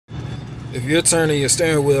If you're turning your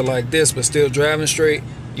steering wheel like this but still driving straight,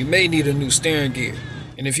 you may need a new steering gear.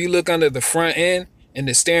 And if you look under the front end and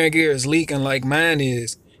the steering gear is leaking like mine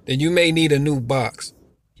is, then you may need a new box.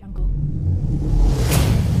 Jungle.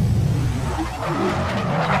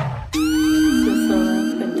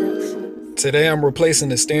 Today I'm replacing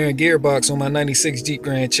the steering gearbox on my 96 Jeep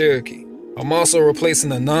Grand Cherokee. I'm also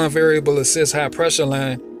replacing the non-variable assist high pressure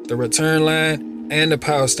line, the return line, and the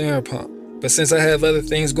power steering pump. But since I have other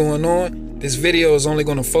things going on, this video is only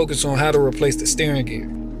going to focus on how to replace the steering gear.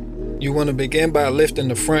 You want to begin by lifting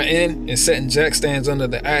the front end and setting jack stands under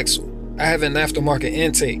the axle. I have an aftermarket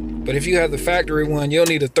intake, but if you have the factory one, you'll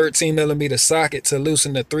need a 13mm socket to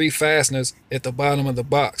loosen the 3 fasteners at the bottom of the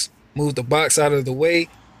box. Move the box out of the way,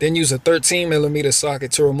 then use a 13mm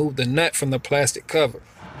socket to remove the nut from the plastic cover.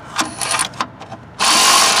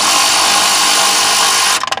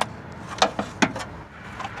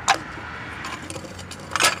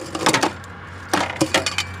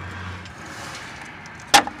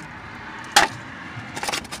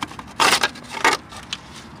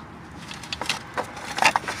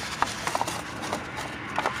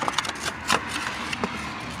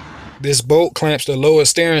 This bolt clamps the lower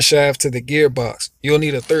steering shaft to the gearbox. You'll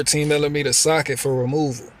need a 13mm socket for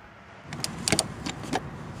removal.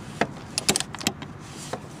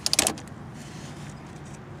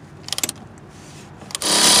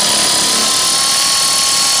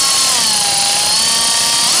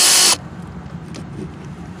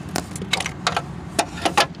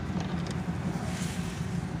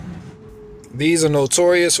 These are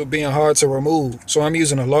notorious for being hard to remove, so I'm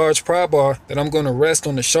using a large pry bar that I'm going to rest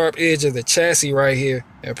on the sharp edge of the chassis right here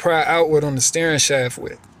and pry outward on the steering shaft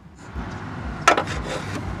with.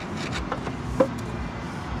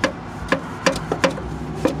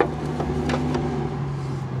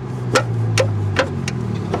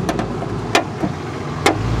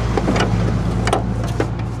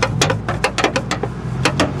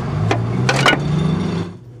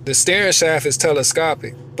 The steering shaft is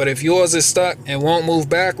telescopic, but if yours is stuck and won't move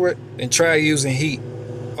backward, then try using heat.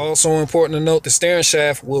 Also important to note, the steering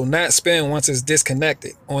shaft will not spin once it's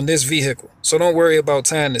disconnected on this vehicle, so don't worry about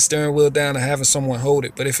tying the steering wheel down and having someone hold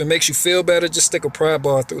it, but if it makes you feel better, just stick a pry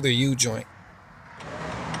bar through the U-joint.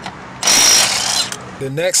 The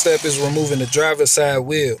next step is removing the driver's side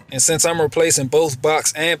wheel, and since I'm replacing both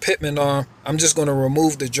box and pitman arm, I'm just going to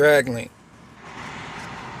remove the drag link.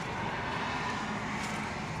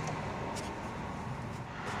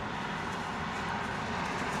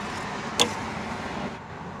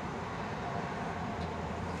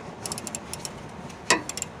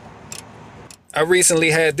 I recently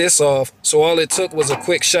had this off, so all it took was a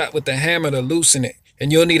quick shot with the hammer to loosen it,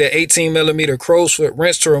 and you'll need an 18mm crow's foot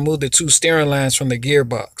wrench to remove the 2 steering lines from the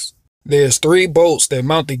gearbox. There's 3 bolts that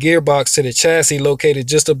mount the gearbox to the chassis located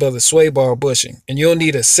just above the sway bar bushing, and you'll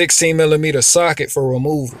need a 16mm socket for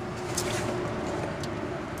removal.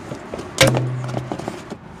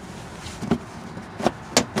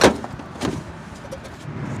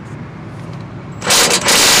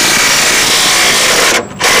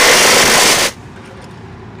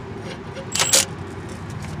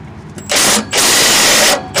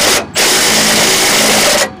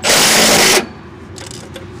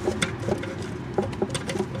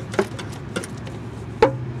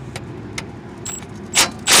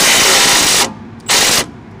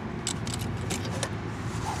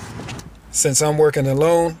 Since I'm working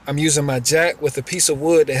alone, I'm using my jack with a piece of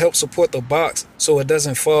wood to help support the box so it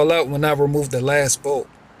doesn't fall out when I remove the last bolt.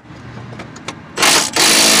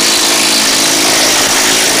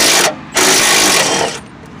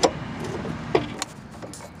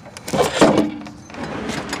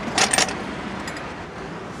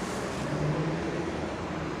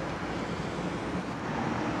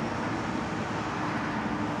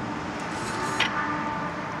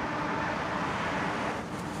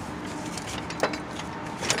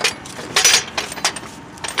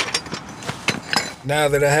 Now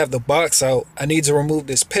that I have the box out, I need to remove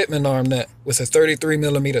this pitman arm nut with a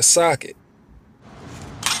 33mm socket.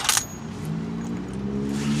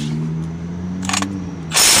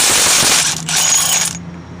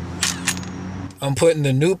 I'm putting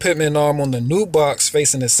the new pitman arm on the new box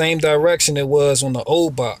facing the same direction it was on the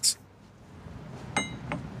old box.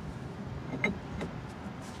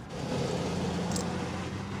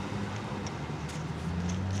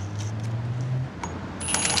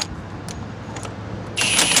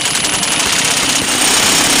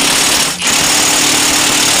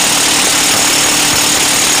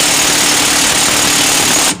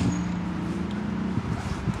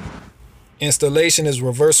 Installation is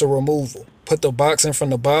reversal removal. Put the box in from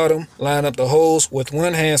the bottom, line up the holes, with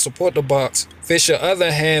one hand support the box, fish your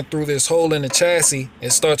other hand through this hole in the chassis,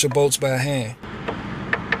 and start your bolts by hand.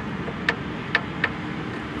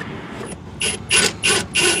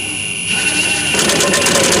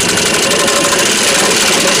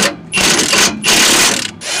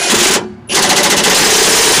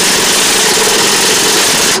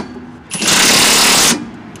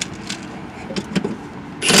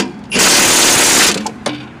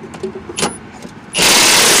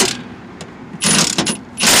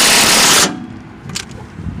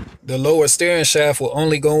 The lower steering shaft will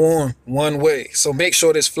only go on one way, so make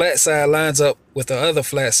sure this flat side lines up with the other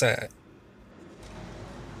flat side.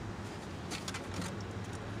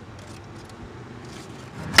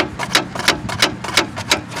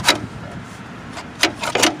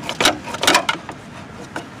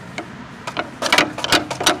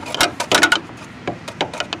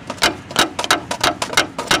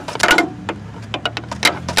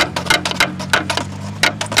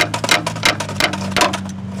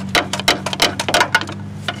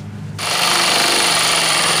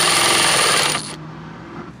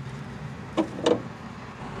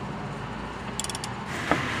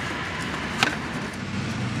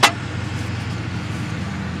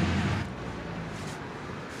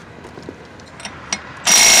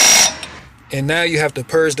 And now you have to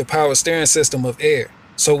purge the power steering system of air.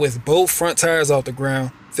 So with both front tires off the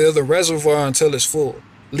ground, fill the reservoir until it's full.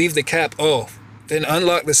 Leave the cap off. Then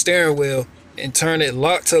unlock the steering wheel and turn it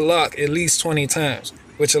lock to lock at least 20 times,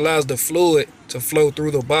 which allows the fluid to flow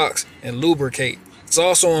through the box and lubricate. It's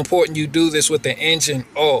also important you do this with the engine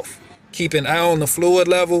off. Keep an eye on the fluid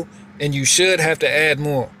level, and you should have to add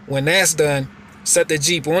more. When that's done, set the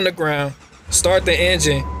Jeep on the ground, start the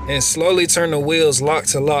engine, and slowly turn the wheels lock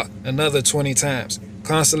to lock another 20 times,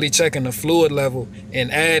 constantly checking the fluid level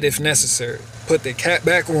and add if necessary. Put the cap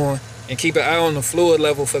back on and keep an eye on the fluid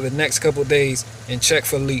level for the next couple days and check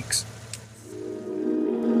for leaks.